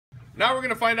Now we're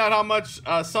gonna find out how much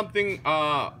how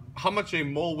much a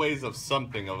mole weighs of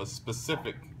something, of a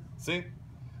specific. See?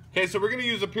 Okay, so we're gonna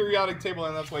use a periodic table,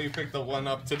 and that's why you picked the one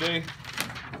up today.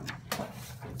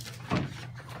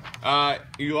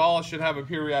 You all should have a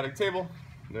periodic table.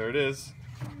 There it is.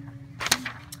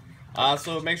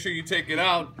 So make sure you take it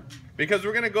out, because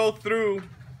we're gonna go through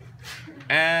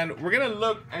and we're gonna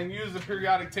look and use the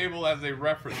periodic table as a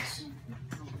reference.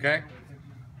 Okay?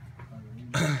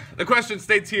 The question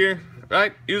states here,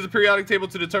 right? Use the periodic table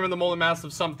to determine the molar mass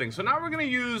of something. So now we're going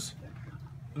to use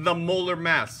the molar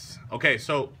mass. Okay,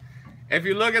 so if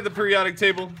you look at the periodic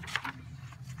table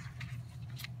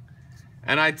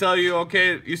and I tell you,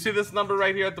 okay, you see this number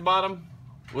right here at the bottom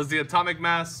was the atomic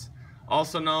mass,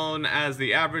 also known as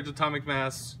the average atomic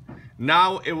mass.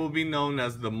 Now it will be known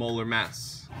as the molar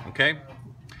mass, okay?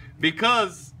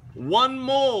 Because 1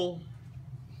 mole,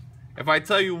 if I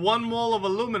tell you 1 mole of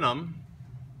aluminum,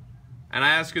 and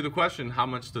I ask you the question, how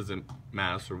much does it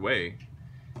mass or weigh?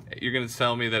 You're going to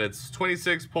tell me that it's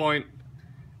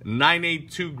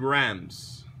 26.982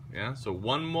 grams. Yeah, so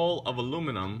 1 mole of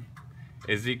aluminum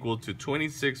is equal to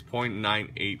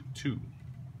 26.982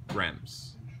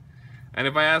 grams. And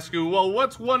if I ask you, well,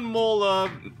 what's 1 mole of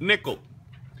nickel?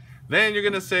 Then you're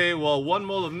going to say, well, 1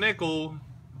 mole of nickel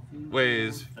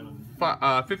weighs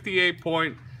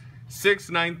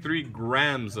 58.693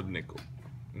 grams of nickel.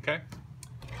 Okay?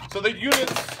 So the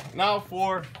units now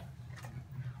for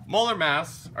molar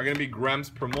mass are going to be grams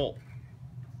per mole.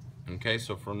 Okay,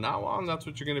 so from now on, that's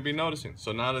what you're going to be noticing.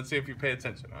 So now let's see if you pay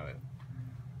attention.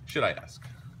 Should I ask?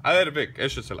 A ver, Vic,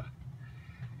 échesela.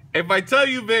 If I tell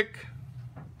you, Vic,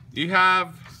 you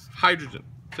have hydrogen,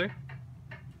 see?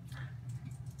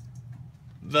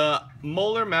 The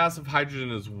molar mass of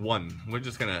hydrogen is 1. We're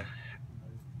just going to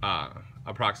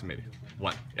approximate it.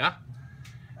 1, yeah?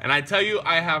 And I tell you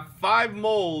I have 5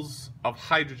 moles of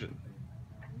hydrogen.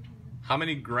 How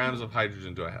many grams of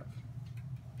hydrogen do I have?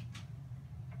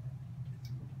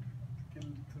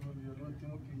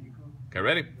 Okay,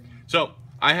 ready? So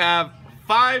I have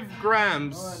 5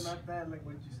 grams. No, not that, like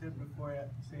what you said before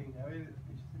saying.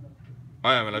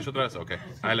 Oh, yeah, me la echo otra vez. Okay,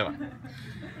 ahí le va.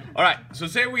 All right, so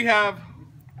say we have,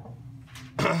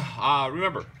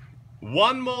 remember,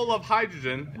 1 mole of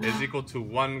hydrogen is equal to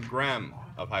 1 gram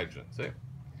of hydrogen. See?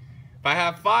 If I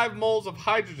have 5 moles of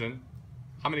hydrogen,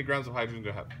 how many grams of hydrogen do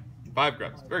I have? 5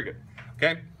 grams. Very good.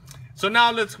 Okay. So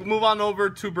now let's move on over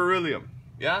to beryllium.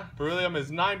 Yeah? Beryllium is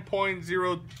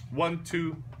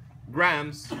 9.012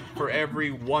 grams for every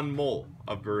 1 mole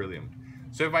of beryllium.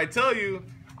 So if I tell you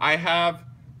I have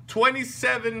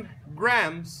 27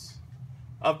 grams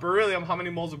of beryllium, how many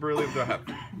moles of beryllium do I have?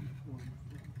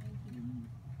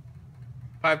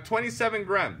 If I have 27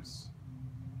 grams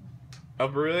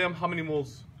of beryllium, how many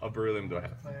moles of beryllium do I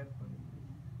have?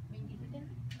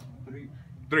 3.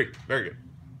 Very good.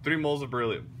 3 moles of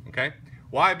beryllium. Okay.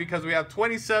 Why? Because we have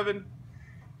 27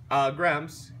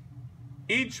 grams.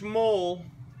 Each mole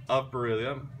of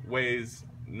beryllium weighs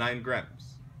 9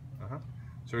 grams.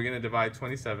 So we're going to divide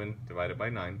 27 divided by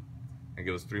 9 and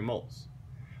give us 3 moles.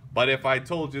 But if I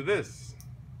told you this,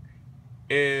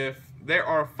 if there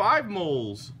are 5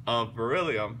 moles of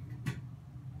beryllium,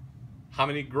 how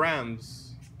many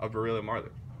grams of beryllium are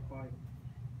there? 5.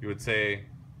 You would say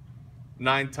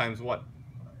 9 times what?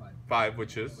 5,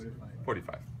 which is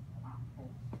 45.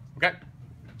 Okay?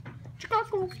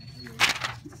 Chicago.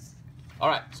 All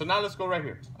right, so now let's go right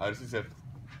here. This is it.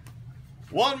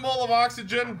 1 mole of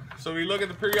oxygen. So we look at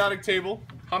the periodic table.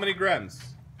 How many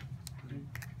grams?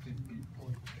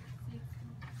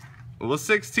 Well,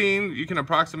 16. You can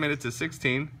approximate it to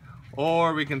 16.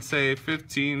 Or we can say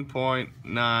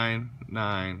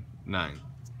 15.999.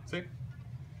 See?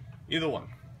 Either one.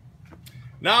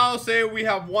 Now say we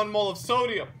have 1 mole of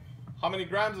sodium. How many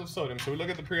grams of sodium? So we look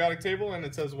at the periodic table and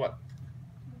it says what?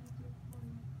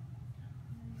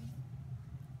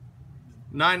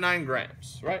 99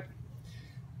 grams, right?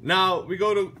 Now we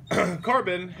go to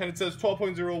carbon and it says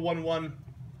 12.011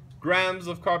 grams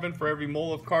of carbon for every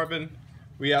mole of carbon.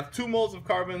 We have 2 moles of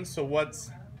carbon, so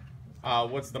what's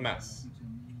the mass?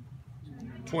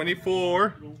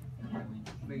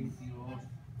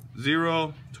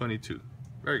 24.022.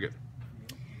 Very good.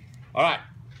 All right.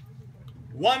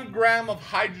 1 gram of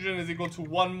hydrogen is equal to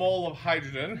 1 mole of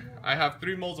hydrogen. I have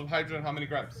 3 moles of hydrogen. How many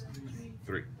grams?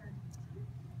 3.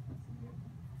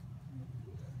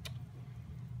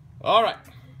 All right.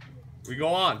 We go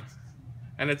on.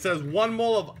 And it says 1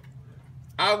 mole of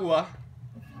agua,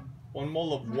 1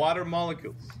 mole of water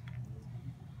molecules.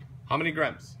 How many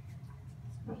grams?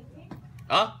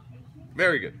 Huh?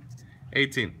 Very good.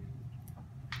 18.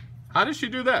 How does she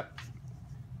do that?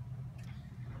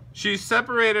 She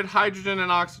separated hydrogen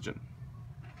and oxygen.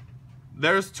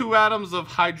 There's 2 atoms of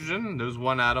hydrogen, there's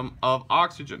 1 atom of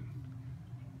oxygen.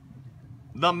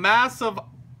 The mass of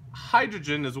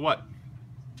hydrogen is what?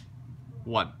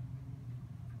 1.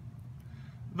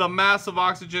 The mass of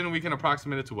oxygen, we can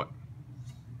approximate it to what?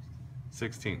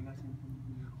 16.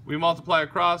 We multiply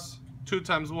across. 2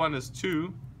 times 1 is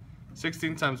 2.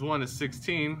 16 times 1 is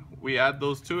 16. We add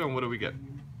those 2 and what do we get?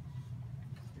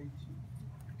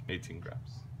 18 grams.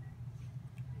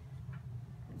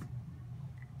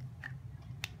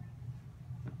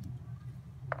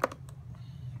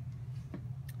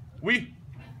 Oui.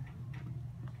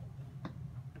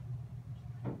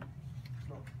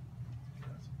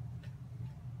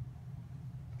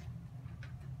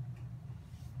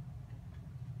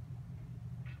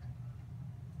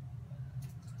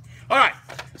 All right,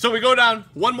 so we go down.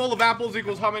 1 mole of apples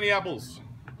equals how many apples?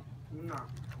 No.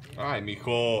 All right,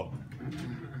 mijo.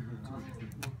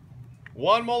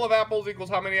 1 mole of apples equals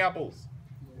how many apples?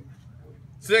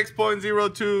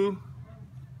 6.02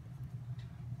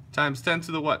 times 10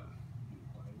 to the what?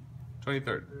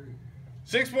 23rd.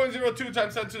 6.02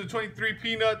 times 10 to the 23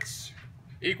 peanuts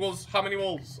equals how many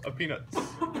moles of peanuts?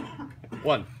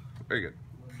 1. Very good.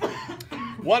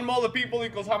 1 mole of people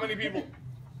equals how many people?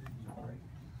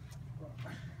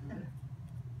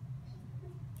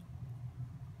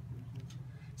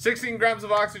 16 grams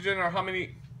of oxygen are how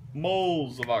many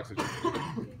moles of oxygen?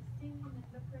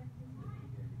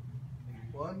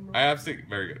 I have 6.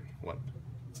 Very good. 1.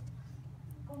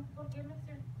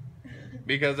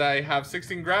 Because I have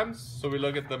 16 grams, so we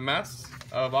look at the mass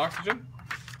of oxygen.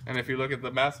 And if you look at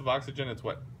the mass of oxygen, it's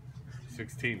what?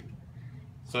 16.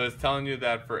 So it's telling you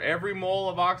that for every mole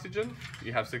of oxygen,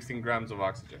 you have 16 grams of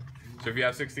oxygen. So if you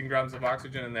have 16 grams of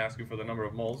oxygen and they ask you for the number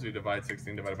of moles, you divide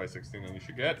 16 divided by 16 and you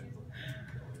should get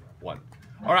 1.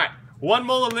 All right, 1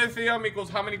 mole of lithium equals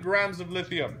how many grams of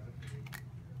lithium?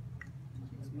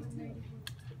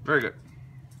 Very good.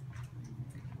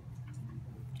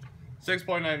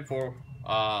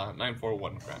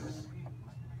 6.941 grams.